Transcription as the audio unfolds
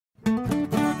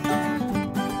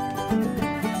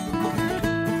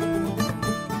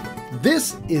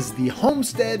This is the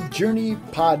Homestead Journey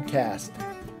Podcast,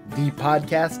 the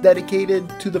podcast dedicated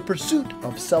to the pursuit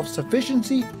of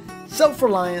self-sufficiency,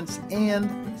 self-reliance, and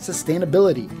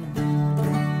sustainability.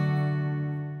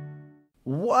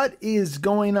 What is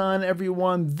going on,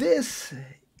 everyone? This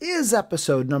is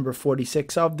episode number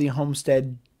 46 of the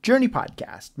Homestead Journey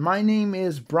Podcast. My name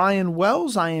is Brian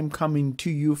Wells. I am coming to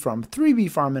you from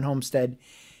 3B Farm and Homestead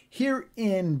here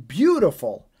in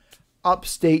beautiful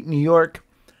upstate New York.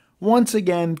 Once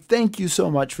again, thank you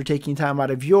so much for taking time out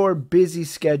of your busy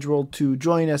schedule to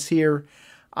join us here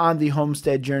on the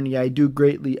Homestead Journey. I do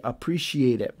greatly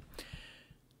appreciate it.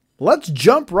 Let's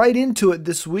jump right into it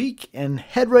this week and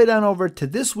head right on over to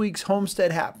this week's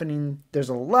Homestead happening. There's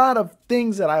a lot of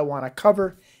things that I want to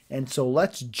cover, and so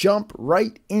let's jump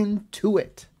right into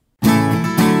it.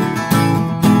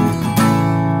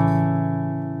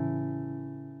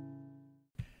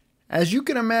 As you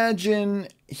can imagine,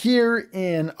 here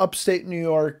in upstate New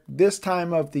York, this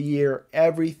time of the year,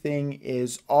 everything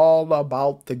is all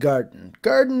about the garden.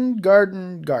 Garden.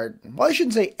 Well, I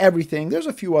shouldn't say everything. There's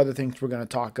a few other things we're going to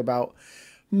talk about.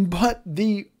 But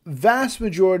the vast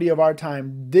majority of our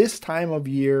time, this time of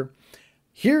year,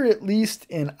 here at least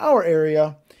in our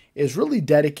area, is really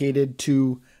dedicated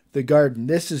to the garden.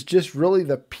 This is just really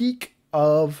the peak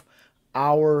of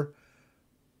our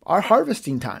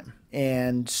harvesting time.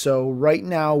 And so right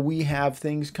now we have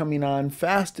things coming on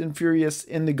fast and furious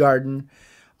in the garden.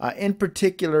 In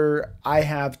particular, I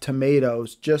have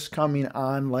tomatoes just coming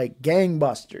on like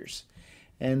gangbusters.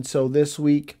 And so this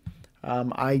week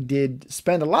I did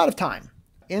spend a lot of time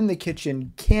in the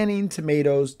kitchen canning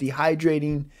tomatoes,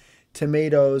 dehydrating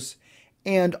tomatoes.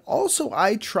 And also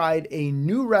I tried a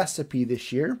new recipe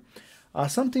this year,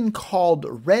 something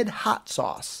called red hot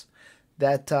sauce,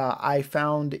 that I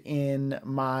found in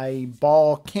my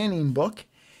ball canning book,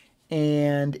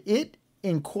 and it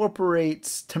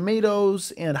incorporates tomatoes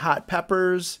and hot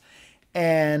peppers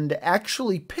and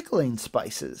actually pickling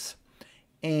spices.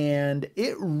 And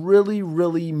it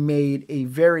really made a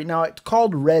now it's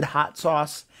called red hot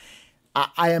sauce.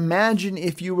 I imagine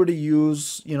if you were to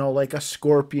use, like a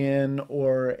scorpion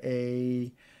or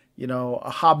a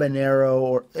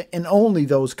habanero and only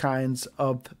those kinds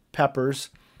of peppers,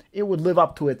 it would live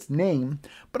up to its name.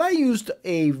 But I used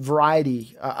a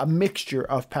variety, a mixture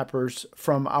of peppers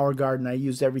from our garden. I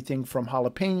used everything from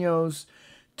jalapenos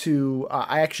to,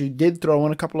 I actually did throw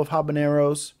in a couple of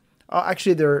habaneros.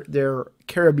 Actually, they're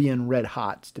Caribbean red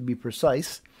hots, to be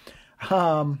precise.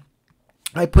 I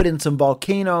put in some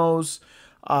volcanoes,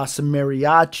 some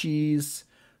mariachis,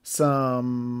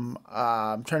 some,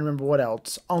 I'm trying to remember what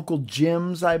else, Uncle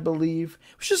Jim's, I believe.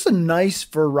 It was just a nice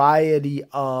variety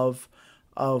of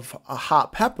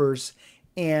hot peppers,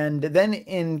 and then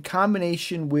in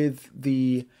combination with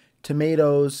the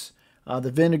tomatoes, the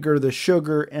vinegar, the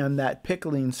sugar, and that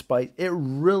pickling spice, it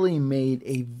really made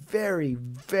a very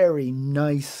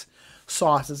nice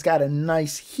sauce. It's got a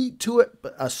nice heat to it,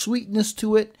 but a sweetness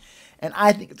to it, and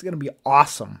I think it's going to be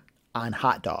awesome on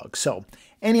hot dogs. So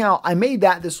anyhow, I made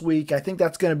that this week. I think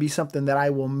that's going to be something that I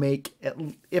will make,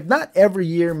 if not every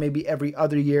year, maybe every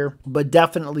other year, but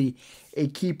definitely a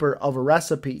keeper of a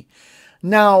recipe.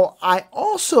 Now, I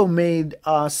also made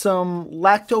some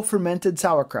lacto-fermented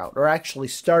sauerkraut, or actually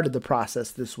started the process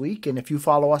this week. And if you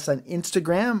follow us on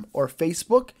Instagram or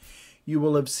Facebook, you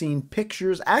will have seen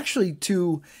pictures actually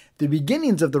to the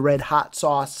beginnings of the red hot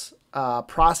sauce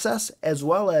process, as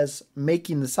well as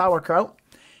making the sauerkraut.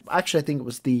 Actually, I think it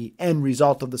was the end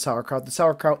result of the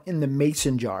sauerkraut in the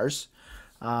mason jars.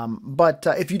 But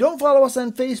if you don't follow us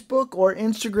on Facebook or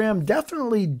Instagram,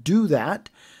 definitely do that.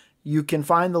 You can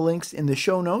find the links in the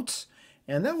show notes,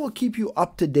 and that will keep you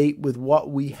up to date with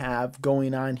what we have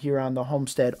going on here on the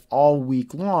homestead all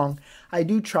week long. I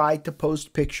do try to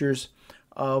post pictures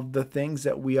of the things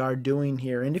that we are doing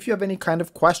here. And if you have any kind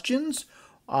of questions,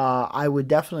 I would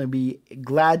definitely be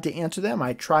glad to answer them.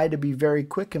 I try to be very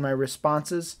quick in my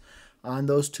responses on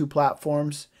those two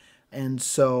platforms. And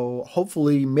so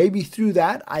hopefully maybe through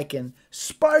that I can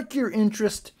spark your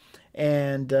interest,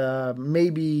 and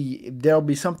maybe there'll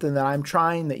be something that I'm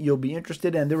trying that you'll be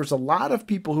interested in. There was a lot of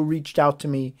people who reached out to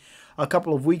me a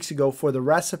couple of weeks ago for the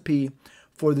recipe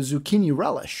for the zucchini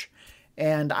relish.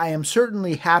 And I am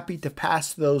certainly happy to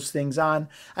pass those things on.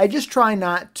 I just try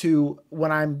not to,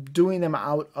 when I'm doing them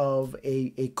out of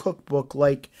a cookbook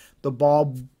like the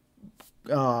ball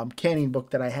canning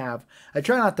book that I have, I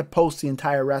try not to post the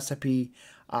entire recipe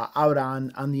out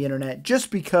on the internet just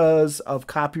because of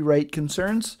copyright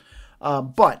concerns.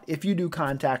 But if you do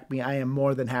contact me, I am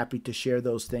more than happy to share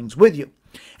those things with you.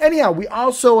 Anyhow, we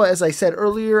also, as I said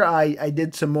earlier, I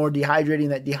did some more dehydrating.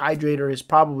 That dehydrator has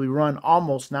probably run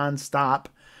almost nonstop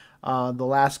the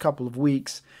last couple of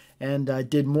weeks. And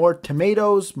did more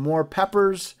tomatoes, more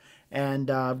peppers,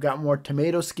 and I've got more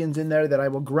tomato skins in there that I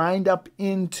will grind up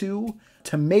into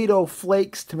tomato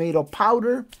flakes, tomato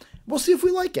powder. We'll see if we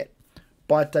like it.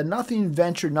 But nothing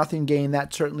ventured, nothing gained.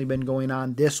 That's certainly been going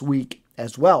on this week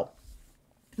as well.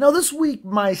 Now, this week,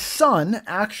 my son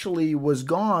actually was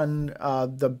gone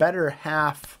the better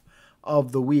half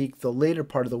of the week, the later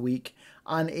part of the week,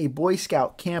 on a Boy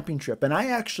Scout camping trip. And I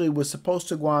actually was supposed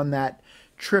to go on that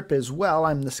trip as well.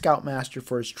 I'm the scoutmaster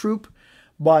for his troop.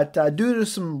 But due to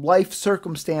some life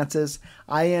circumstances,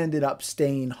 I ended up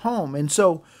staying home. And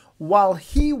so while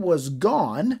he was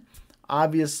gone,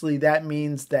 obviously that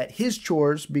means that his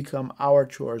chores become our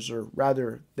chores, or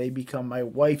rather, they become my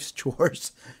wife's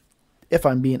chores, if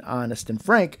I'm being honest and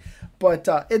frank. But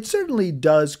it certainly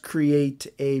does create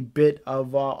a bit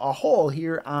of a hole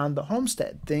here on the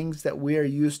homestead. Things that we're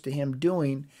used to him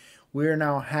doing, we're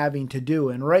now having to do.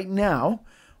 And right now,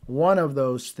 one of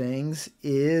those things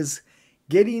is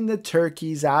getting the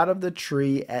turkeys out of the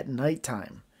tree at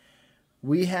nighttime.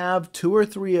 We have 2 or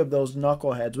 3 of those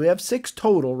knuckleheads. We have 6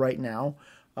 total right now.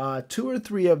 2 or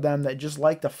 3 of them that just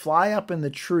like to fly up in the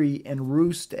tree and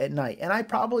roost at night. And I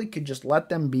probably could just let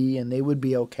them be and they would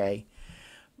be okay.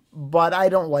 But I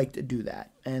don't like to do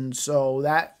that. And so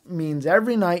that means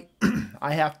every night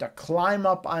I have to climb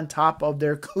up on top of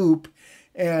their coop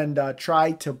and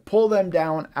try to pull them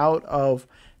down out of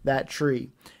that tree.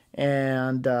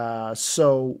 And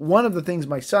so one of the things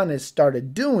my son has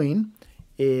started doing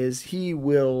is he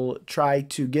will try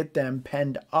to get them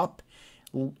penned up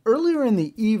earlier in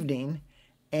the evening,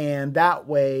 and that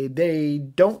way they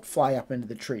don't fly up into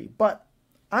the tree. But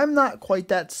I'm not quite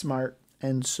that smart,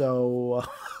 and so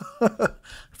I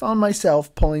found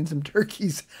myself pulling some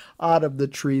turkeys out of the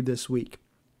tree this week.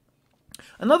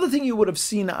 Another thing you would have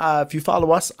seen if you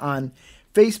follow us on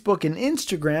Facebook and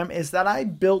Instagram is that I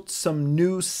built some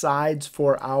new sides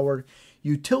for our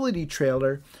utility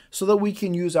trailer so that we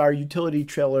can use our utility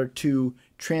trailer to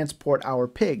transport our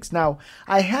pigs. Now,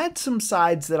 I had some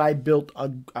sides that I built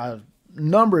a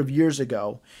number of years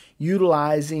ago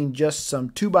utilizing just some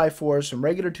 2x4s, some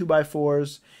regular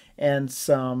 2x4s, and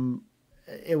some,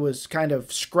 it was kind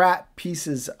of scrap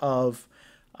pieces of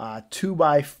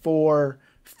 2x4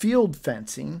 field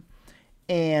fencing,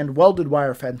 and welded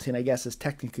wire fencing, I guess, is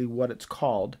technically what it's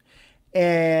called.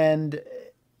 And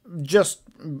just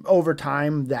over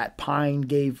time, that pine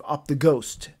gave up the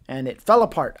ghost, and it fell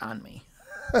apart on me.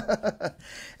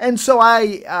 And so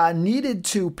I needed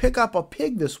to pick up a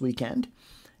pig this weekend.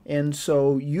 And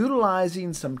so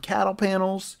utilizing some cattle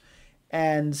panels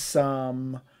and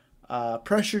some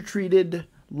pressure-treated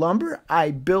lumber,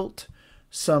 I built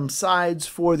some sides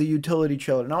for the utility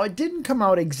trailer. Now, it didn't come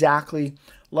out exactly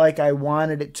like I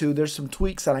wanted it to. There's some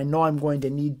tweaks that I know I'm going to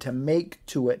need to make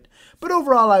to it. But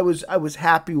overall, I was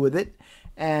happy with it.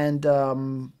 And,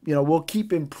 you know, we'll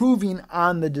keep improving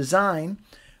on the design.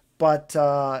 But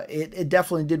it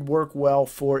definitely did work well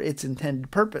for its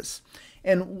intended purpose.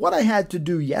 And what I had to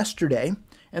do yesterday,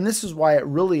 and this is why it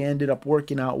really ended up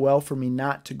working out well for me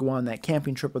not to go on that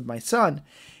camping trip with my son,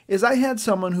 is I had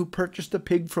someone who purchased a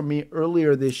pig from me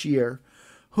earlier this year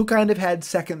who kind of had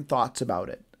second thoughts about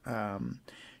it.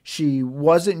 She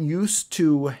wasn't used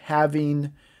to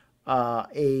having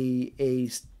a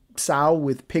sow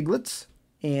with piglets,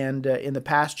 and in the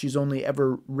past she's only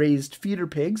ever raised feeder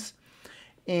pigs,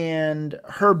 and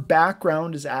her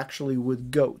background is actually with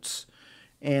goats.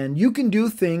 And you can do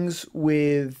things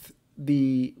with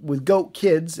goat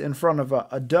kids in front of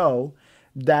a doe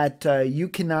that you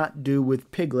cannot do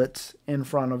with piglets in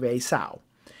front of a sow.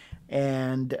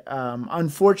 And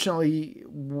unfortunately,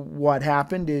 what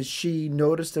happened is she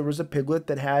noticed there was a piglet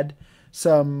that had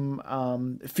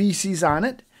some feces on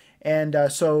it. And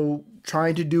so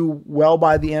trying to do well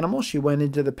by the animal, she went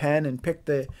into the pen and picked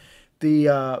the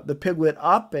piglet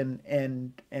up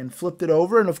and flipped it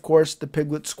over. And of course, the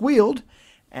piglet squealed.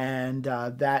 And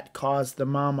that caused the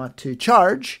mama to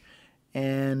charge.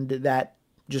 And that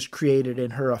just created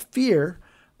in her a fear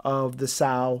of the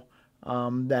sow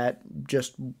that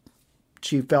just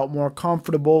she felt more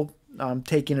comfortable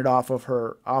taking it off of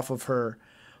her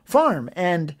farm.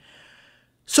 And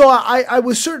so I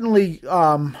was certainly, you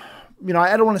know,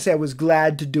 I don't want to say I was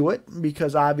glad to do it,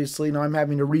 because obviously, you know, I'm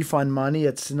having to refund money.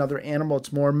 It's another animal.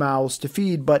 It's more mouths to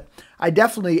feed. But I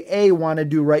definitely, A, want to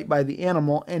do right by the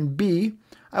animal, and B,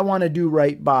 I want to do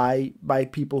right by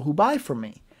people who buy from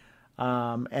me.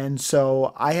 And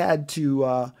so I had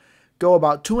to go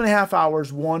about 2.5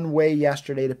 hours one way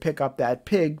yesterday to pick up that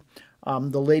pig.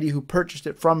 The lady who purchased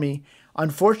it from me,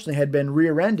 unfortunately, had been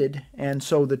rear-ended, and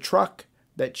so the truck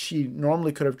that she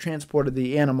normally could have transported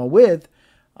the animal with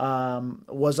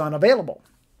was unavailable.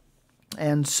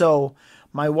 And so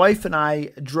my wife and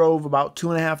I drove about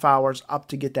 2.5 hours up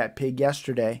to get that pig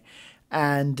yesterday,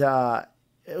 and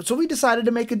so we decided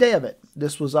to make a day of it.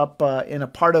 This was up in a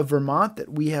part of Vermont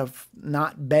that we have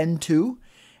not been to,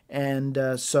 and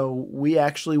so we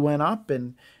actually went up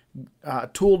and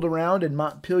tooled around in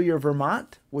Montpelier,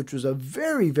 Vermont, which was a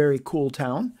very, very cool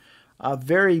town.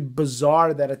 Very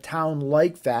bizarre that a town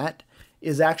like that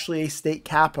is actually a state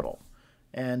capital.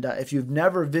 And if you've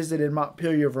never visited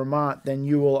Montpelier, Vermont, then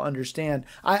you will understand.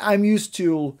 I'm used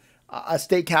to a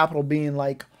state capital being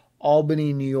like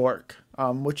Albany, New York,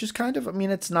 which is kind of, I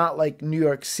mean, it's not like New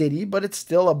York City, but it's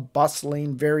still a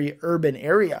bustling, very urban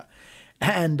area.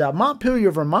 And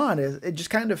Montpelier, Vermont, it just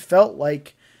kind of felt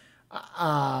like,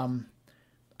 I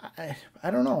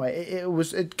don't know,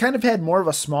 it kind of had more of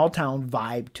a small town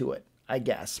vibe to it, I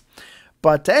guess.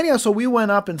 But anyhow, so we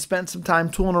went up and spent some time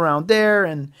tooling around there,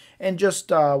 and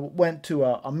just went to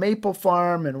a maple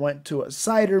farm and went to a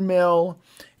cider mill,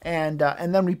 and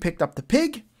then we picked up the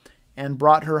pig and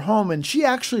brought her home, and she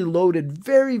actually loaded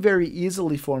very, very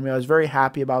easily for me. I was very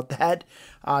happy about that.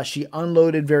 She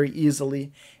unloaded very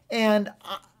easily, and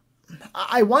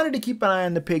I wanted to keep an eye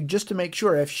on the pig just to make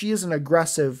sure. If she is an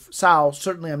aggressive sow,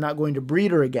 certainly I'm not going to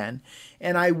breed her again,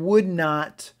 and I would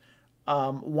not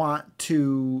want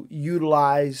to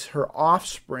utilize her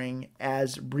offspring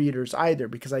as breeders either,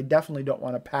 because I definitely don't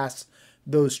want to pass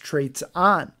those traits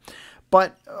on.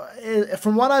 But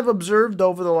from what I've observed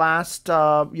over the last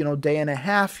day and a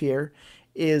half here,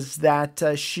 is that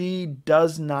she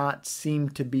does not seem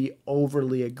to be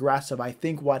overly aggressive. I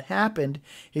think what happened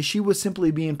is she was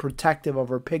simply being protective of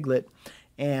her piglet,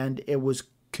 and it was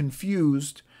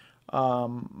confused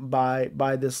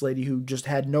by this lady who just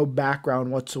had no background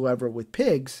whatsoever with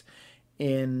pigs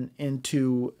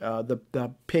into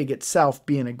the pig itself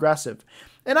being aggressive.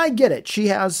 And I get it. She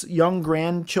has young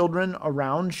grandchildren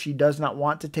around. She does not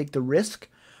want to take the risk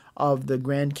of the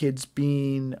grandkids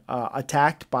being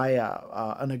attacked by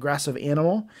an aggressive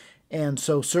animal. And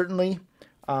so certainly,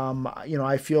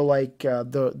 I feel like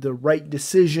the right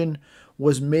decision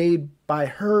was made by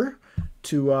her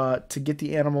to get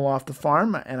the animal off the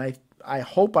farm, and I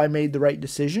hope I made the right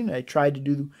decision. I tried to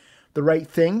do the right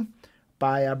thing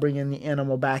by bringing the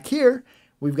animal back here.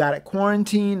 We've got it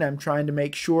quarantined. I'm trying to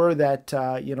make sure that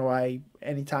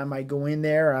anytime I go in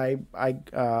there, I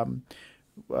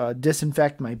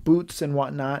disinfect my boots and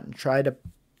whatnot, and try to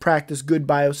practice good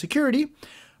biosecurity.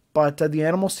 But the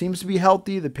animal seems to be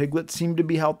healthy. The piglets seem to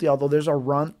be healthy, although there's a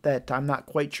runt that I'm not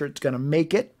quite sure it's going to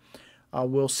make it.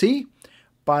 We'll see.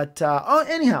 But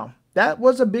anyhow, that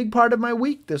was a big part of my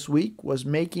week this week, was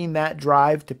making that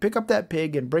drive to pick up that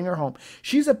pig and bring her home.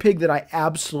 She's a pig that I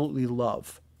absolutely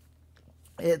love.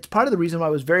 It's part of the reason why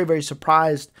I was very, very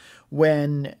surprised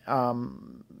when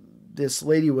this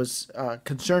lady was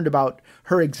concerned about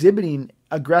her exhibiting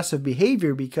aggressive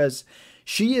behavior, because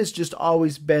she has just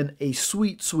always been a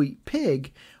sweet, sweet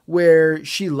pig, where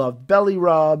she loved belly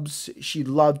rubs. She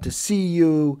loved to see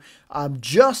you.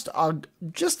 Just a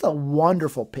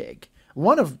wonderful pig.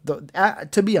 One of the,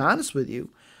 to be honest with you,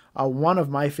 one of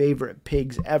my favorite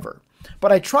pigs ever.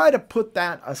 But I try to put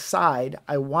that aside.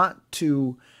 I want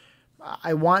to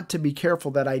be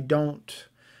careful that I don't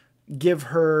give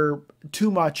her too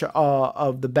much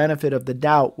of the benefit of the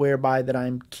doubt, whereby that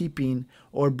I'm keeping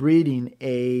or breeding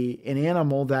an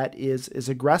animal that is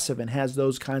aggressive and has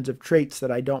those kinds of traits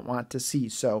that I don't want to see.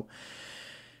 So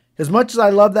as much as I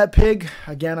love that pig,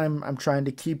 again, I'm trying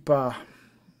to keep an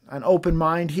open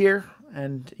mind here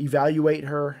and evaluate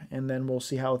her, and then we'll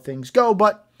see how things go.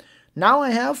 But now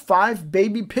I have 5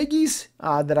 baby piggies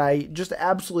that I just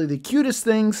absolutely the cutest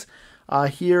things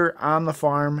here on the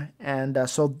farm. And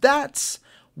so that's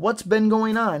what's been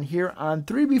going on here on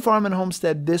 3B Farm and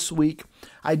Homestead this week.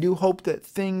 I do hope that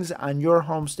things on your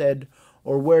homestead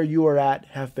or where you are at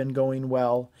have been going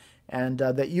well, and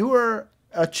that you are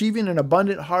achieving an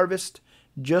abundant harvest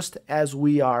just as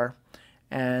we are.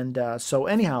 And so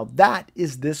anyhow, that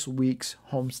is this week's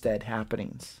homestead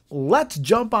happenings. Let's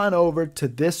jump on over to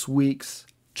this week's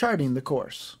Charting the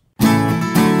Course.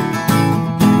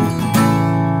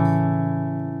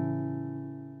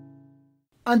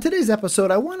 On today's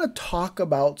episode, I want to talk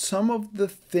about some of the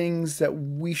things that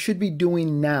we should be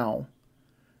doing now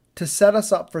to set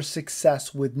us up for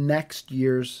success with next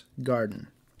year's garden.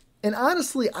 And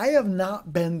honestly, I have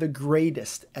not been the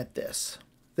greatest at this.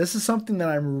 This is something that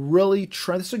I'm really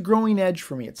trying, this is a growing edge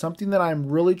for me. It's something that I'm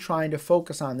really trying to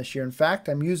focus on this year. In fact,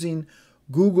 I'm using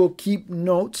Google Keep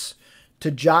Notes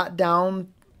to jot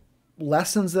down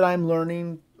lessons that I'm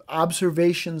learning,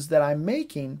 observations that I'm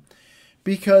making,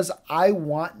 because I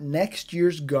want next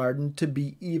year's garden to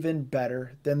be even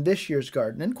better than this year's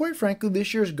garden. And quite frankly,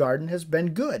 this year's garden has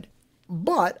been good,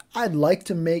 but I'd like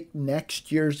to make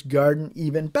next year's garden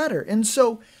even better. And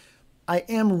so I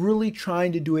am really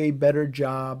trying to do a better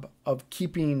job of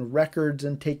keeping records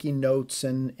and taking notes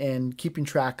and keeping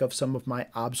track of some of my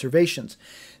observations.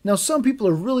 Now, some people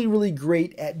are really, really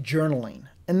great at journaling,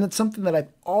 and that's something that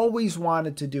I've always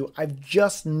wanted to do. I've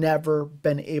just never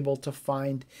been able to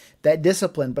find that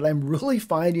discipline, but I'm really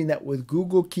finding that with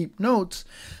Google Keep Notes,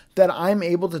 that I'm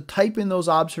able to type in those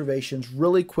observations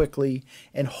really quickly,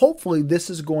 and hopefully this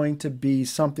is going to be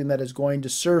something that is going to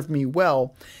serve me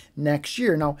well next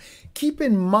year. Now, keep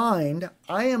in mind,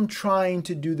 I am trying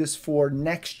to do this for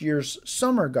next year's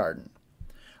summer garden.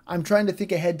 I'm trying to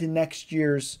think ahead to next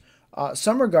year's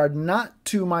summer garden, not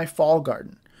to my fall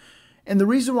garden. And the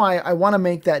reason why I want to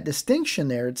make that distinction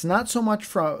there, it's not so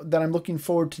much that I'm looking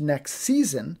forward to next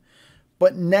season,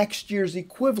 but next year's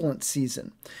equivalent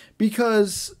season,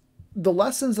 because the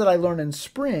lessons that I learn in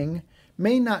spring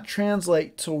may not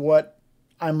translate to what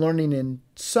I'm learning in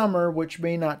summer, which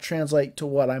may not translate to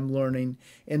what I'm learning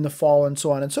in the fall, and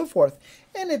so on and so forth.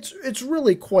 And it's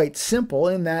really quite simple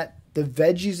in that the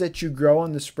veggies that you grow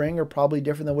in the spring are probably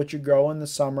different than what you grow in the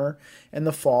summer and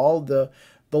the fall. The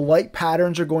light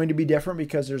patterns are going to be different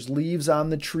because there's leaves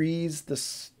on the trees, the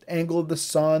angle of the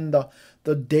sun,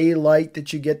 the daylight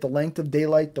that you get, the length of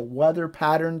daylight, the weather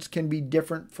patterns can be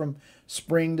different from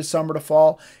spring to summer to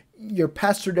fall. Your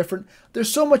pests are different.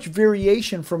 There's so much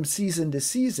variation from season to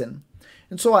season.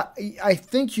 And so I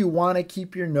think you want to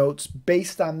keep your notes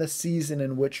based on the season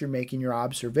in which you're making your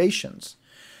observations.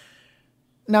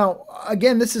 Now,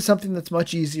 again, this is something that's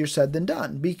much easier said than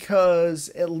done, because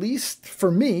at least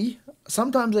for me,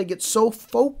 sometimes I get so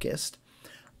focused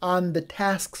on the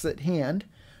tasks at hand.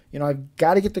 I've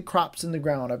got to get the crops in the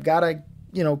ground. I've got to,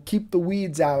 keep the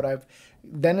weeds out.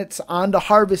 Then it's on to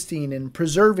harvesting and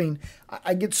preserving.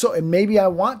 I get so, and maybe I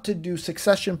want to do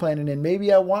succession planting, and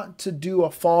maybe I want to do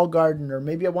a fall garden, or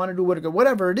maybe I want to do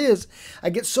whatever it is. I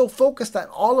get so focused on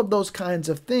all of those kinds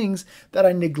of things that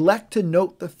I neglect to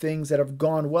note the things that have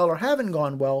gone well or haven't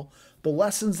gone well, the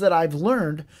lessons that I've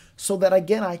learned, so that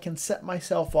again, I can set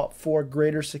myself up for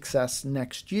greater success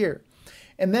next year.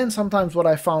 And then sometimes what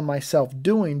I found myself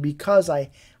doing, because I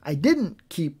didn't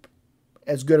keep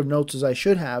as good of notes as I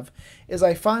should have, is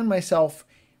I find myself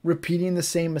repeating the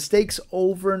same mistakes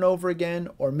over and over again,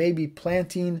 or maybe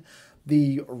planting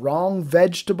the wrong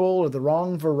vegetable or the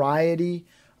wrong variety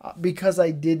because I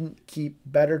didn't keep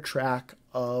better track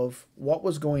of what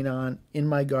was going on in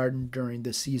my garden during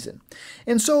the season.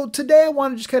 And so today I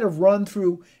want to just kind of run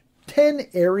through 10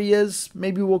 areas,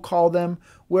 maybe we'll call them,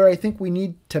 where I think we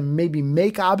need to maybe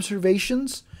make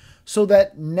observations so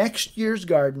that next year's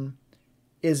garden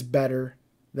is better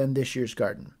than this year's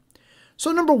garden.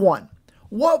 So number one,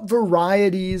 what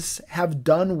varieties have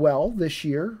done well this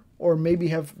year, or maybe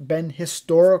have been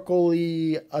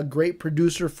historically a great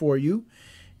producer for you,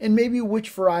 and maybe which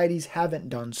varieties haven't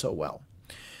done so well?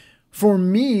 For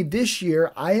me this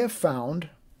year, I have found,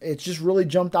 it's just really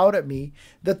jumped out at me,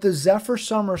 that the Zephyr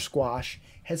summer squash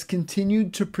has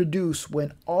continued to produce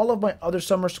when all of my other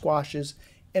summer squashes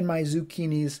and my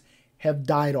zucchinis have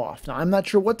died off. Now, I'm not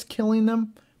sure what's killing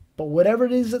them, but whatever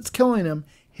it is that's killing them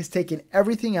has taken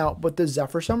everything out but the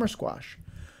Zephyr summer squash.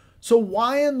 So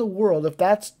why in the world, if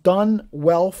that's done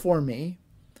well for me,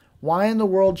 why in the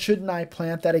world shouldn't I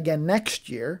plant that again next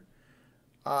year?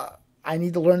 I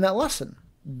need to learn that lesson.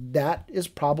 That is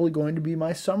probably going to be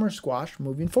my summer squash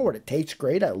moving forward. It tastes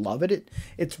great. I love it.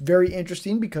 It's very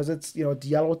interesting because it's, it's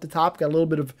yellow at the top, got a little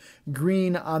bit of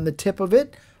green on the tip of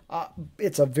it.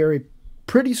 It's a very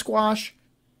pretty squash,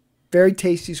 very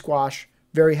tasty squash,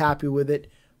 very happy with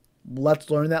it. Let's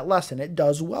learn that lesson. It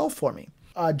does well for me.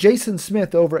 Jason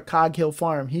Smith over at Cog Hill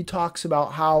Farm, he talks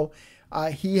about how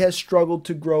he has struggled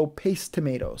to grow paste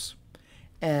tomatoes.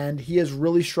 And he has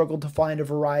really struggled to find a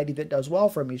variety that does well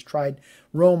for him. He's tried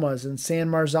Romas and San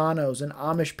Marzanos and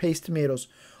Amish paste tomatoes,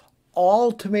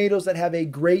 all tomatoes that have a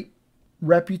great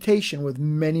reputation with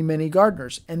many, many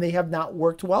gardeners, and they have not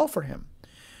worked well for him.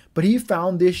 But he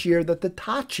found this year that the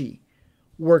Tachi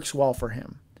works well for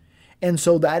him. And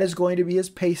so that is going to be his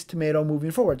paste tomato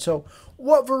moving forward. So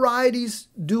what varieties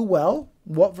do well?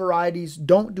 What varieties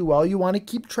don't do well? You want to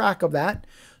keep track of that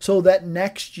so that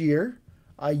next year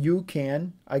you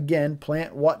can, again,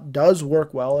 plant what does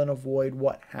work well and avoid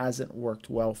what hasn't worked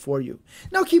well for you.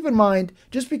 Now, keep in mind,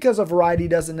 just because a variety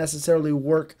doesn't necessarily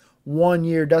work one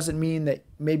year doesn't mean that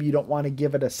maybe you don't want to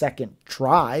give it a second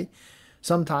try.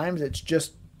 Sometimes it's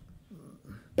just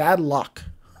bad luck.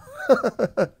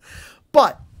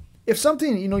 But if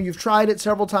something, you've tried it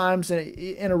several times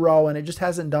in a row and it just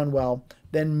hasn't done well,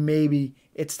 then maybe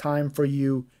it's time for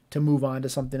you to move on to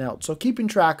something else. So keeping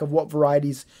track of what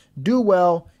varieties do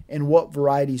well and what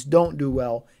varieties don't do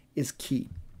well is key.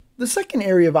 The second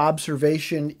area of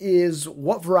observation is,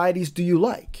 what varieties do you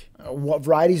like? What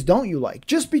varieties don't you like?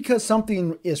 Just because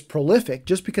something is prolific,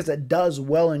 just because it does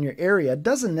well in your area,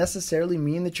 doesn't necessarily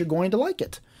mean that you're going to like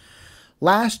it.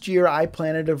 Last year, I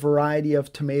planted a variety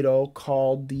of tomato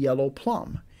called the yellow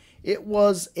plum. It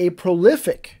was a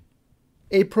prolific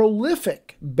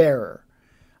bearer.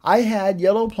 I had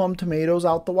yellow plum tomatoes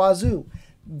out the wazoo.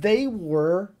 They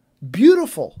were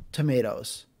beautiful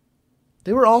tomatoes.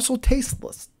 They were also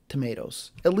tasteless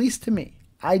tomatoes, at least to me.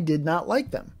 I did not like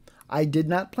them. I did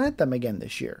not plant them again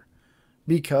this year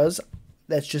because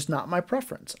that's just not my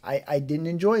preference. I didn't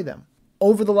enjoy them.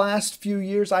 Over the last few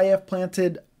years, I have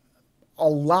planted a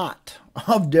lot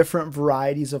of different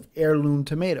varieties of heirloom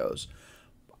tomatoes.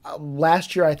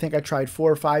 Last year, I think I tried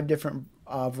 4 or 5 different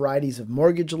varieties of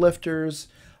mortgage lifters,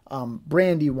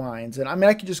 brandywines, and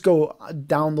I could just go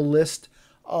down the list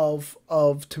of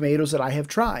tomatoes that I have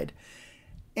tried.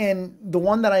 And the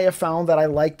one that I have found that I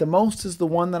like the most is the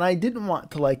one that I didn't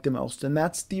want to like the most, and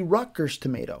that's the Rutgers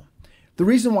tomato. The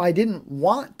reason why I didn't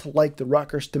want to like the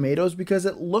Rutgers tomato is because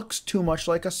it looks too much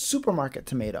like a supermarket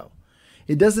tomato.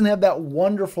 It doesn't have that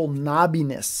wonderful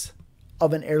knobbiness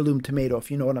of an heirloom tomato,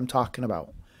 if you know what I'm talking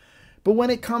about. But when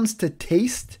it comes to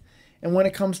taste, and when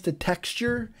it comes to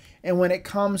texture, and when it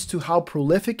comes to how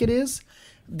prolific it is,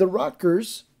 the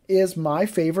Rutgers is my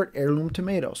favorite heirloom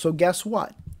tomato. So guess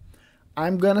what?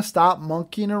 I'm going to stop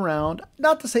monkeying around.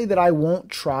 Not to say that I won't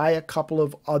try a couple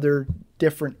of other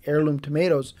different heirloom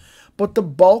tomatoes, but the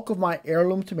bulk of my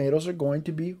heirloom tomatoes are going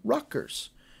to be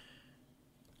Rutgers.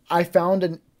 I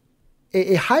found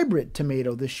a hybrid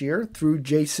tomato this year through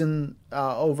Jason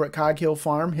over at Cog Hill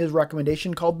Farm, his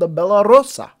recommendation, called the Bella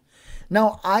Rosa.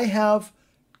 Now, I have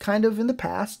kind of in the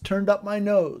past turned up my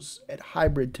nose at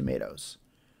hybrid tomatoes.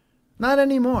 Not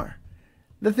anymore.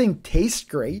 The thing tastes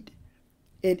great.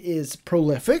 It is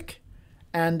prolific,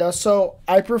 and so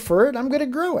I prefer it. I'm going to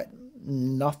grow it.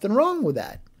 Nothing wrong with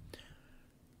that.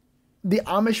 The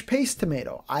Amish paste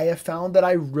tomato, I have found that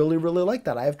I really, really like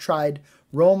that. I have tried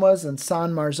Romas and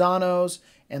San Marzanos,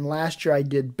 and last year I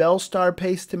did Bellstar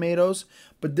paste tomatoes,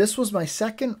 but this was my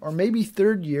second or maybe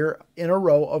third year in a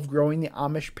row of growing the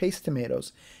Amish paste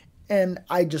tomatoes. And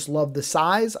I just love the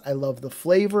size, I love the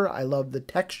flavor, I love the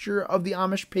texture of the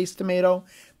Amish paste tomato.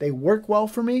 They work well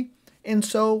for me. And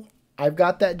so I've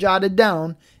got that jotted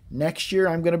down. Next year,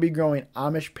 I'm going to be growing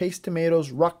Amish paste tomatoes,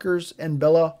 Rutgers, and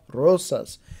Bella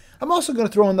Rosas. I'm also going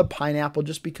to throw in the pineapple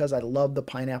just because I love the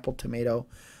pineapple tomato.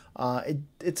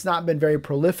 It's not been very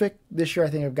prolific. This year, I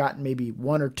think I've gotten maybe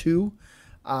 1 or 2.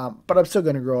 But I'm still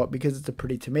going to grow it because it's a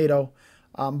pretty tomato.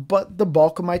 But the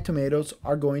bulk of my tomatoes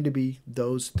are going to be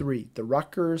those 3. The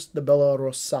Rutgers, the Bella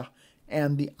Rosa,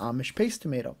 and the Amish paste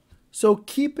tomato. So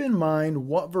keep in mind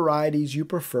what varieties you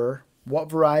prefer, what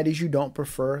varieties you don't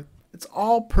prefer. It's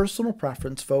all personal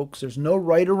preference, folks. There's no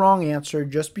right or wrong answer.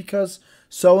 Just because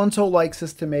so-and-so likes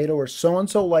this tomato or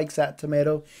so-and-so likes that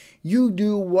tomato, you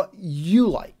do what you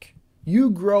like. You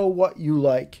grow what you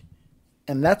like.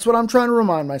 And that's what I'm trying to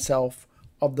remind myself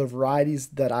of, the varieties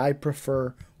that I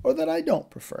prefer or that I don't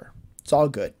prefer. It's all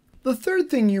good. The third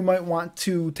thing you might want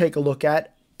to take a look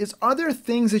at is, are there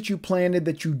things that you planted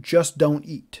that you just don't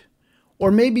eat? Or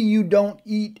maybe you don't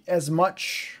eat as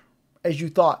much as you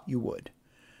thought you would.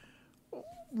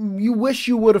 You wish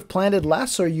you would have planted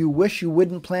less, or you wish you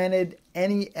wouldn't planted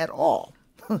any at all.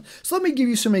 So let me give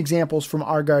you some examples from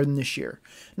our garden this year.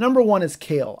 Number 1 is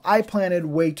kale. I planted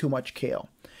way too much kale.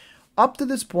 Up to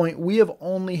this point, we have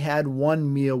only had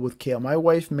 1 meal with kale. My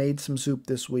wife made some soup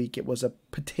this week. It was a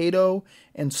potato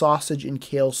and sausage and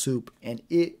kale soup, and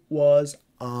it was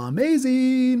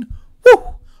amazing.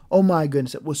 Woo! Oh my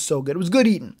goodness, it was so good. It was good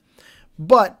eating.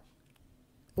 But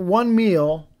 1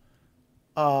 meal,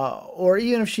 or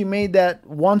even if she made that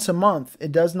once a month,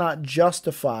 it does not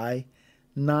justify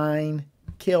 9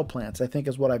 kale plants, I think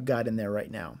is what I've got in there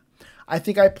right now. I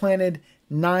think I planted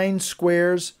 9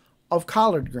 squares of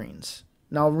collard greens.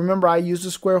 Now remember, I used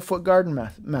a square foot garden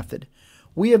method.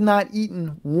 We have not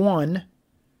eaten 1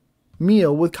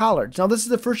 meal with collards. Now this is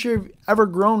the first year I've ever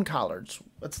grown collards.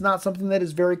 It's not something that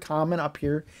is very common up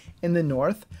here in the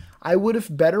north. I would have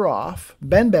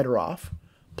been better off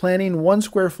planting 1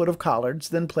 square foot of collards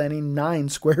than planting 9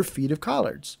 square feet of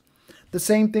collards. The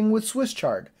same thing with Swiss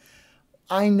chard.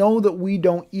 I know that we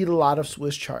don't eat a lot of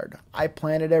Swiss chard. I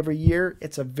plant it every year.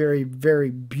 It's a very, very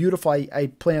beautiful.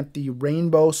 I plant the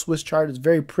rainbow Swiss chard. It's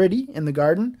very pretty in the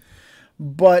garden.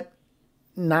 But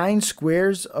 9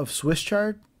 squares of Swiss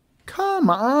chard? Come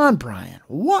on, Brian.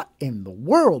 What in the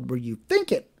world were you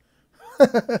thinking?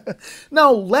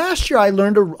 Now, last year I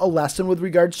learned a lesson with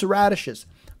regards to radishes.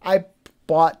 I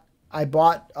bought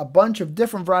a bunch of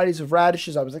different varieties of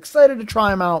radishes. I was excited to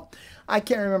try them out. I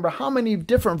can't remember how many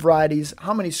different varieties,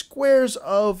 how many squares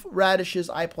of radishes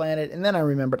I planted. And then I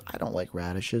remembered I don't like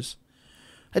radishes.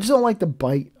 I just don't like the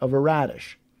bite of a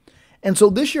radish. And so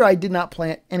this year I did not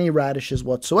plant any radishes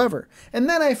whatsoever. And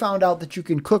then I found out that you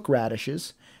can cook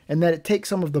radishes and that it takes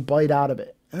some of the bite out of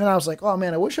it. And then I was like, oh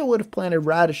man, I wish I would have planted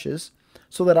radishes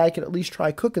so that I could at least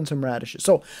try cooking some radishes.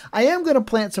 So I am going to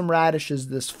plant some radishes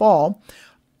this fall.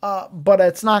 But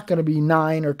it's not going to be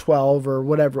 9 or 12 or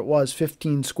whatever it was,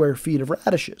 15 square feet of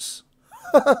radishes.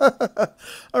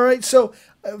 All right, so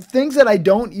things that I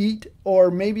don't eat, or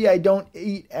maybe I don't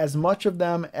eat as much of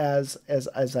them as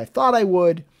I thought I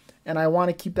would, and I want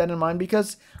to keep that in mind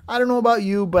because I don't know about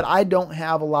you, but I don't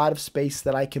have a lot of space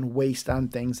that I can waste on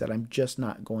things that I'm just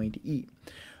not going to eat.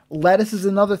 Lettuce is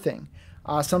another thing.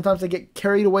 Sometimes I get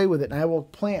carried away with it, and I will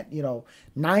plant,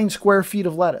 9 square feet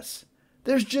of lettuce.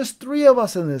 There's just 3 of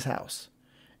us in this house.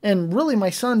 And really,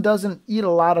 my son doesn't eat a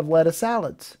lot of lettuce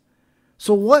salads.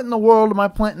 So what in the world am I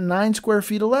planting 9 square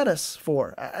feet of lettuce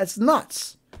for? It's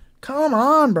nuts. Come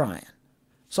on, Brian.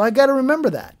 So I got to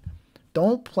remember that.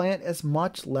 Don't plant as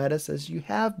much lettuce as you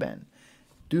have been.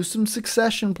 Do some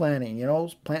succession planting.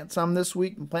 Plant some this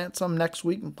week and plant some next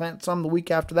week and plant some the week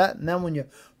after that. And then when you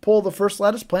pull the first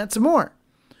lettuce, plant some more.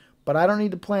 But I don't need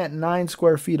to plant 9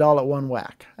 square feet all at one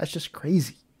whack. That's just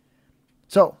crazy.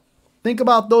 So think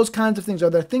about those kinds of things. Are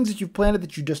there things that you've planted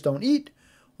that you just don't eat?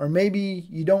 Or maybe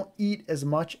you don't eat as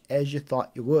much as you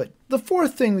thought you would. The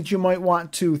fourth thing that you might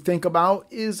want to think about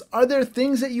is, are there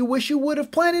things that you wish you would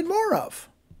have planted more of?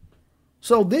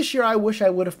 So this year I wish I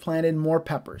would have planted more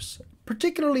peppers,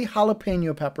 particularly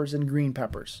jalapeno peppers and green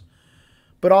peppers,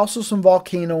 but also some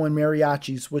volcano and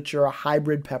mariachis, which are a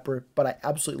hybrid pepper, but I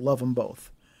absolutely love them both.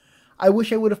 I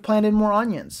wish I would have planted more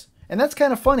onions. And that's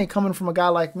kind of funny coming from a guy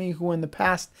like me who in the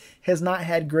past has not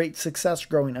had great success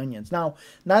growing onions. Now,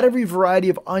 not every variety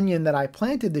of onion that I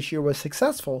planted this year was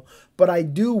successful, but I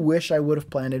do wish I would have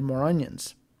planted more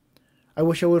onions. I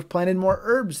wish I would have planted more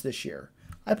herbs this year.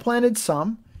 I planted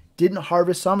some, didn't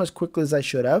harvest some as quickly as I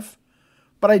should have,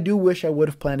 but I do wish I would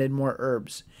have planted more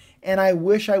herbs. And I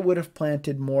wish I would have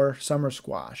planted more summer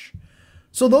squash.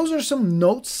 So those are some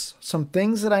notes, some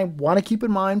things that I want to keep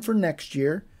in mind for next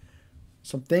year.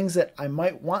 Some things that I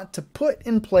might want to put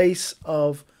in place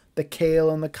of the kale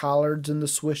and the collards and the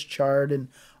Swiss chard and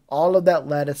all of that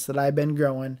lettuce that I've been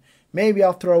growing. Maybe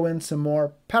I'll throw in some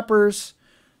more peppers,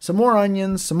 some more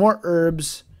onions, some more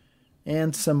herbs,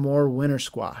 and some more winter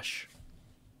squash.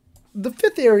 The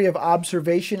fifth area of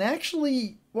observation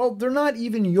actually, well, they're not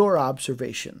even your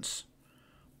observations.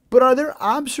 But are there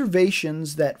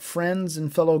observations that friends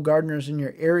and fellow gardeners in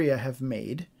your area have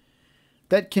made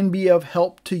that can be of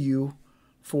help to you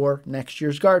for next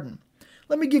year's garden?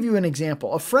 Let me give you an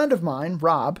example. A friend of mine,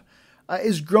 Rob,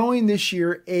 is growing this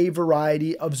year a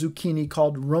variety of zucchini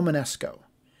called Romanesco.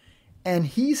 And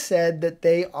he said that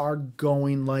they are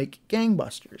going like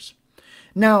gangbusters.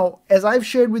 Now, as I've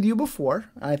shared with you before,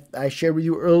 I shared with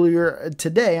you earlier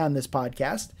today on this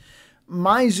podcast,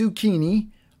 my zucchini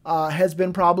has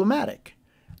been problematic.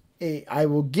 I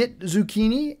will get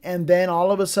zucchini and then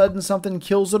all of a sudden something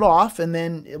kills it off, and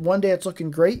then one day it's looking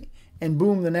great and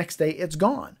boom, the next day it's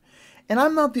gone. And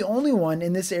I'm not the only one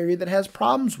in this area that has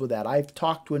problems with that. I've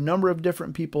talked to a number of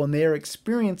different people and they are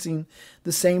experiencing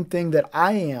the same thing that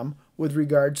I am with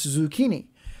regards to zucchini.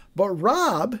 But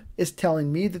Rob is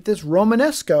telling me that this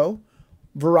Romanesco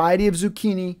variety of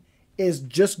zucchini is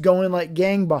just going like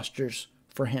gangbusters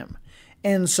for him.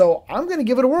 And so I'm going to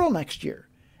give it a whirl next year.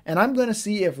 And I'm going to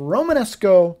see if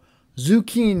Romanesco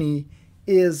zucchini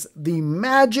is the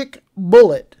magic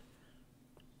bullet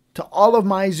to all of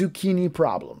my zucchini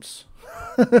problems.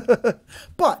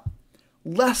 But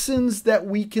lessons that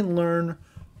we can learn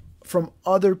from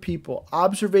other people,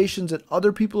 observations that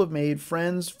other people have made,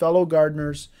 friends, fellow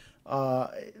gardeners,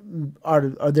 are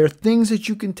there things that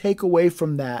you can take away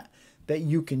from that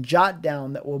you can jot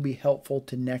down that will be helpful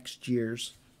to next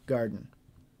year's garden?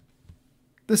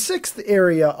 The sixth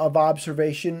area of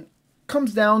observation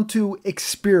comes down to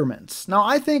experiments. Now,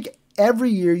 I think every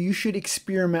year you should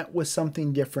experiment with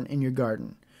something different in your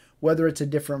garden, whether it's a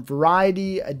different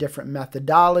variety, a different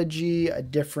methodology, a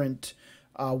different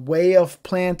way of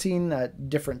planting, a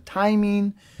different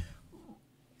timing.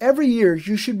 every year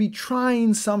you should be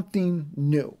trying something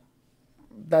new.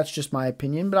 That's just my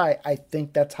opinion, but I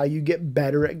think that's how you get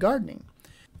better at gardening.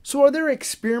 So are there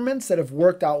experiments that have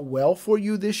worked out well for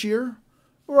you this year?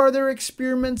 Or are there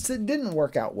experiments that didn't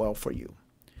work out well for you?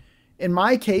 In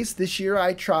my case, this year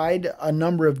I tried a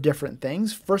number of different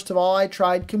things. First of all, I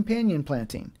tried companion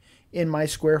planting in my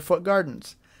square foot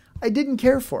gardens. I didn't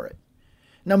care for it.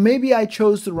 Now maybe I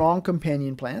chose the wrong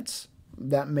companion plants.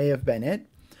 That may have been it.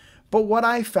 But what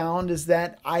I found is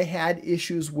that I had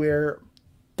issues where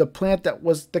the plant that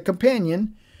was the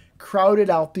companion crowded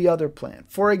out the other plant.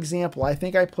 For example, I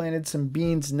think I planted some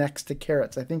beans next to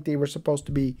carrots. I think they were supposed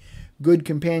to be good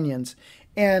companions.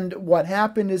 And what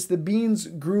happened is the beans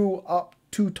grew up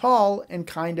too tall and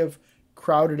kind of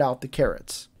crowded out the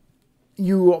carrots.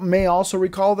 You may also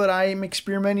recall that I am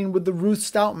experimenting with the Ruth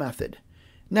Stout method.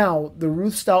 Now, the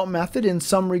Ruth Stout method in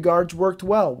some regards worked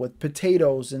well with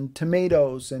potatoes and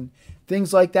tomatoes and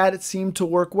things like that. It seemed to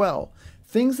work well.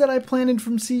 Things that I planted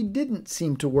from seed didn't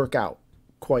seem to work out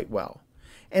quite well.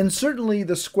 And certainly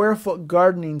the square foot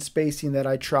gardening spacing that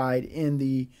I tried in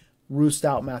the Ruth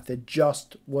Stout method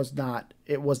just was not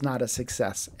a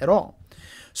success at all.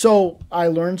 So I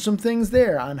learned some things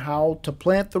there on how to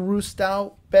plant the Ruth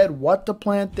Stout bed, what to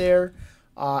plant there,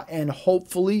 and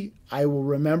hopefully I will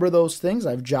remember those things.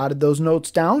 I've jotted those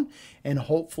notes down, and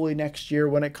hopefully next year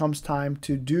when it comes time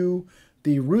to do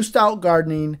the Ruth Stout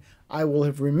gardening, I will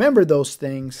have remembered those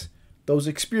things, those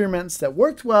experiments that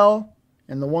worked well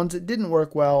and the ones that didn't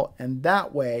work well, and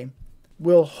that way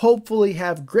we'll hopefully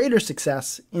have greater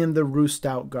success in the Ruth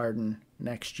Stout garden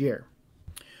next year.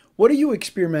 What are you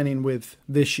experimenting with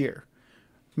this year?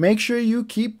 Make sure you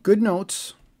keep good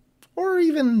notes, or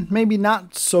even maybe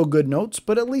not so good notes,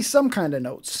 but at least some kind of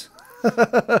notes.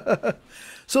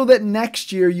 So that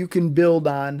next year you can build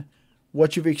on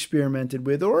what you've experimented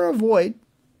with or avoid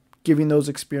giving those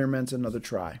experiments another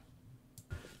try.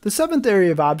 The seventh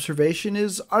area of observation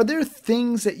is, are there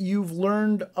things that you've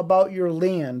learned about your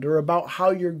land or about how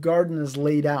your garden is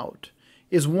laid out?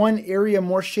 Is one area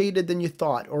more shaded than you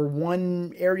thought, or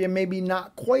one area maybe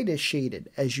not quite as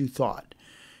shaded as you thought?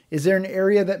 Is there an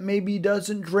area that maybe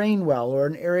doesn't drain well, or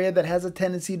an area that has a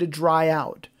tendency to dry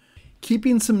out?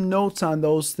 Keeping some notes on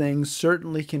those things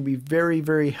certainly can be very,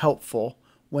 very helpful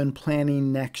when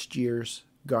planning next year's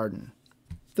garden.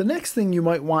 The next thing you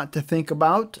might want to think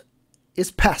about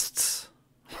is pests.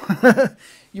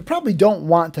 You probably don't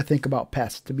want to think about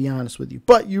pests, to be honest with you,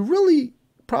 but you really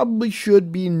probably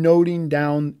should be noting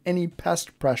down any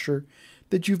pest pressure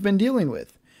that you've been dealing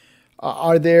with.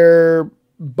 Are there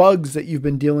bugs that you've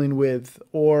been dealing with,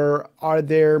 or are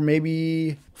there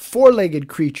maybe four-legged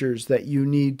creatures that you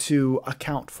need to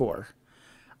account for?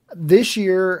 This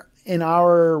year in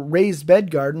our raised bed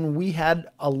garden, we had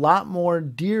a lot more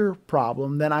deer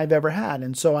problem than I've ever had,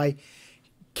 and so I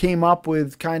came up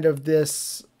with kind of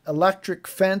this electric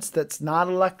fence that's not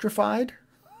electrified.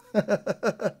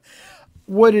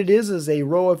 What it is a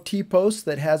row of T-posts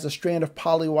that has a strand of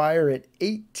poly wire at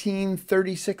 18,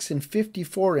 36, and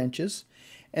 54 inches.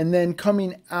 And then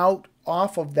coming out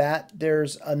off of that,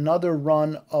 there's another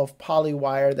run of poly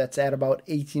wire that's at about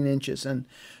 18 inches. And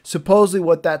supposedly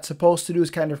what that's supposed to do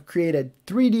is kind of create a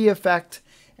 3D effect,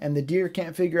 and the deer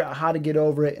can't figure out how to get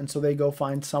over it, and so they go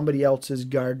find somebody else's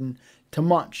garden to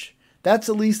munch. That's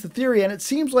at least the theory, and it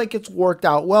seems like it's worked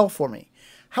out well for me.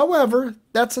 However,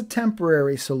 that's a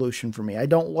temporary solution for me. I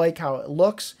don't like how it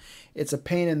looks. It's a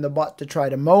pain in the butt to try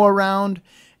to mow around,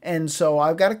 and so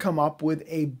I've got to come up with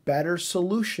a better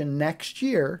solution next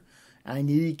year. I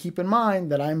need to keep in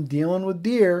mind that I'm dealing with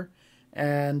deer,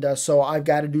 and so I've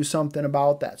got to do something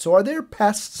about that. So are there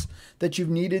pests that you've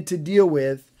needed to deal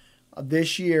with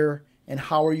this year, and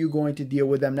how are you going to deal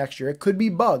with them next year? It could be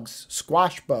bugs,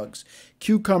 squash bugs,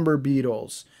 cucumber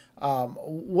beetles,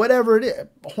 whatever it is,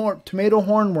 tomato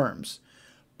hornworms.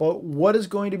 But what is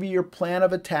going to be your plan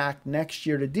of attack next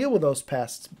year to deal with those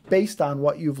pests based on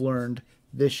what you've learned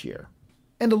this year?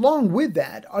 And along with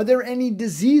that, are there any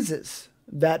diseases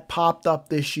that popped up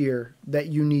this year that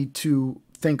you need to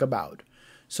think about?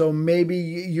 So maybe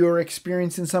you're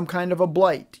experiencing some kind of a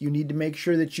blight. You need to make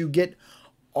sure that you get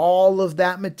all of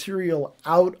that material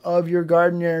out of your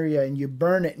garden area and you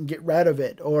burn it and get rid of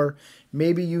it. Or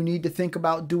maybe you need to think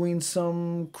about doing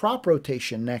some crop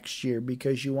rotation next year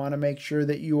because you want to make sure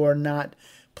that you are not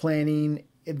planting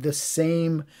the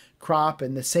same crop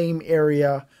in the same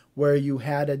area where you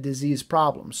had a disease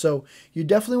problem. So you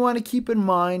definitely want to keep in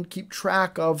mind, keep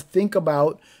track of, think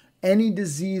about any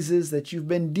diseases that you've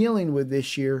been dealing with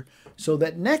this year so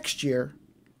that next year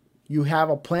you have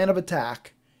a plan of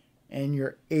attack and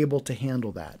you're able to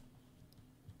handle that.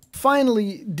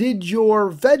 Finally, did your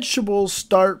vegetables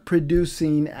start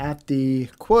producing at the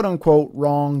quote-unquote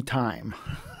wrong time?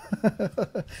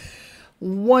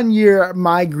 One year,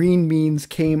 my green beans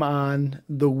came on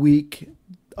the week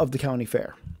of the county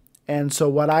fair. And so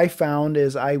what I found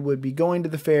is I would be going to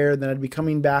the fair, then I'd be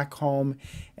coming back home,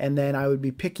 and then I would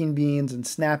be picking beans and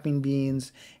snapping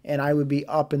beans, and I would be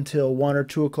up until 1 or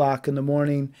 2 o'clock in the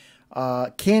morning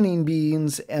canning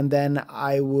beans, and then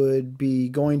I would be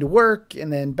going to work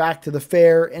and then back to the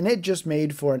fair, and it just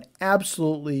made for an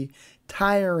absolutely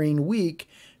tiring week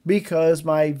because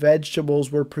my vegetables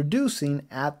were producing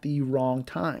at the wrong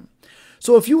time.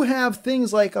 So if you have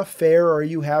things like a fair, or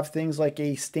you have things like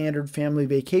a standard family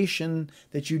vacation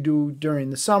that you do during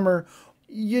the summer,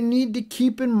 you need to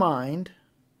keep in mind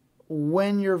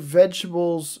when your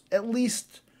vegetables at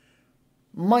least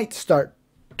might start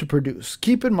to produce.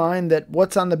 Keep in mind that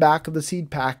what's on the back of the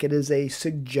seed packet is a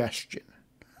suggestion.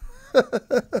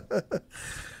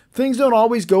 Things don't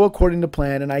always go according to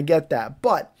plan, and I get that.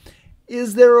 But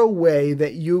is there a way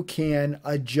that you can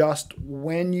adjust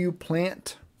when you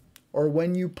plant or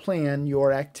when you plan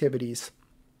your activities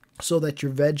so that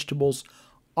your vegetables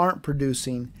aren't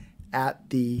producing at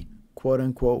the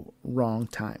quote-unquote wrong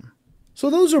time? So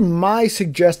those are my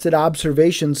suggested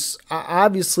observations.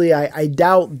 Obviously, I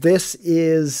doubt this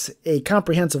is a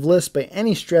comprehensive list by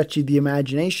any stretch of the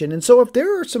imagination. And so if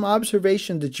there are some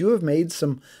observations that you have made,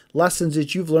 some lessons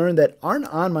that you've learned that aren't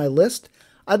on my list,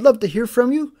 I'd love to hear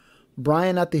from you.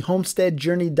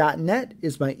 Brian@thehomesteadjourney.net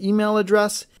is my email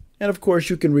address. And of course,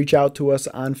 you can reach out to us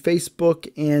on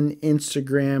Facebook and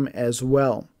Instagram as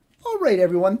well. All right,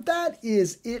 everyone, that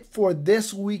is it for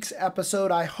this week's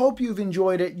episode. I hope you've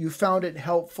enjoyed it. You found it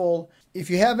helpful. If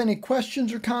you have any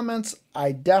questions or comments,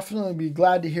 I definitely be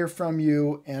glad to hear from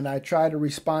you. And I try to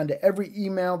respond to every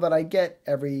email that I get,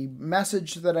 every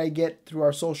message that I get through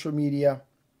our social media.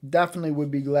 Definitely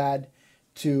would be glad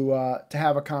to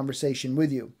have a conversation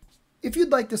with you. If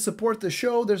you'd like to support the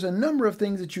show, there's a number of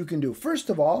things that you can do. First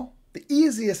of all, the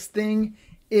easiest thing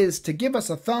is to give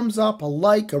us a thumbs up, a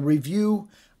like, a review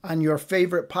on your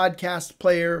favorite podcast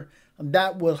player.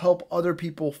 That will help other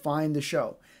people find the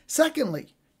show.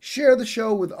 Secondly, share the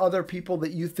show with other people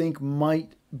that you think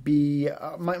might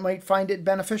find it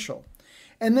beneficial.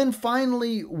 And then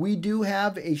finally, we do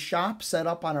have a shop set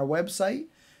up on our website,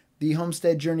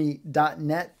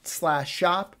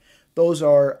 thehomesteadjourney.net/shop. Those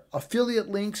are affiliate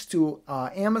links to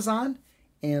Amazon.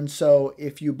 And so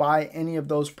if you buy any of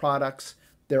those products,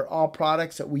 they're all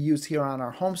products that we use here on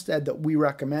our homestead that we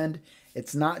recommend.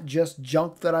 It's not just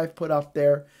junk that I've put up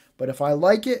there, but if I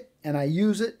like it and I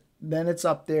use it, then it's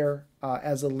up there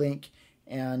as a link.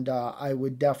 And I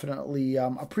would definitely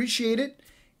appreciate it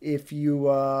if you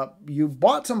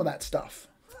bought some of that stuff,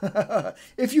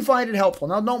 if you find it helpful.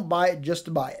 Now, don't buy it just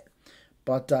to buy it.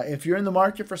 But if you're in the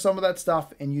market for some of that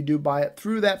stuff and you do buy it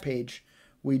through that page,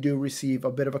 we do receive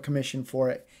a bit of a commission for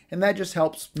it. And that just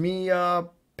helps me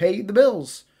pay the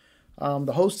bills,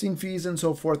 the hosting fees and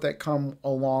so forth that come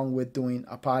along with doing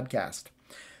a podcast.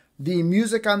 The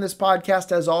music on this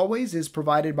podcast, as always, is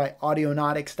provided by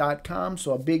audionautics.com.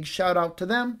 So a big shout out to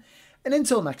them. And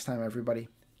until next time, everybody,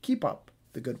 keep up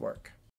the good work.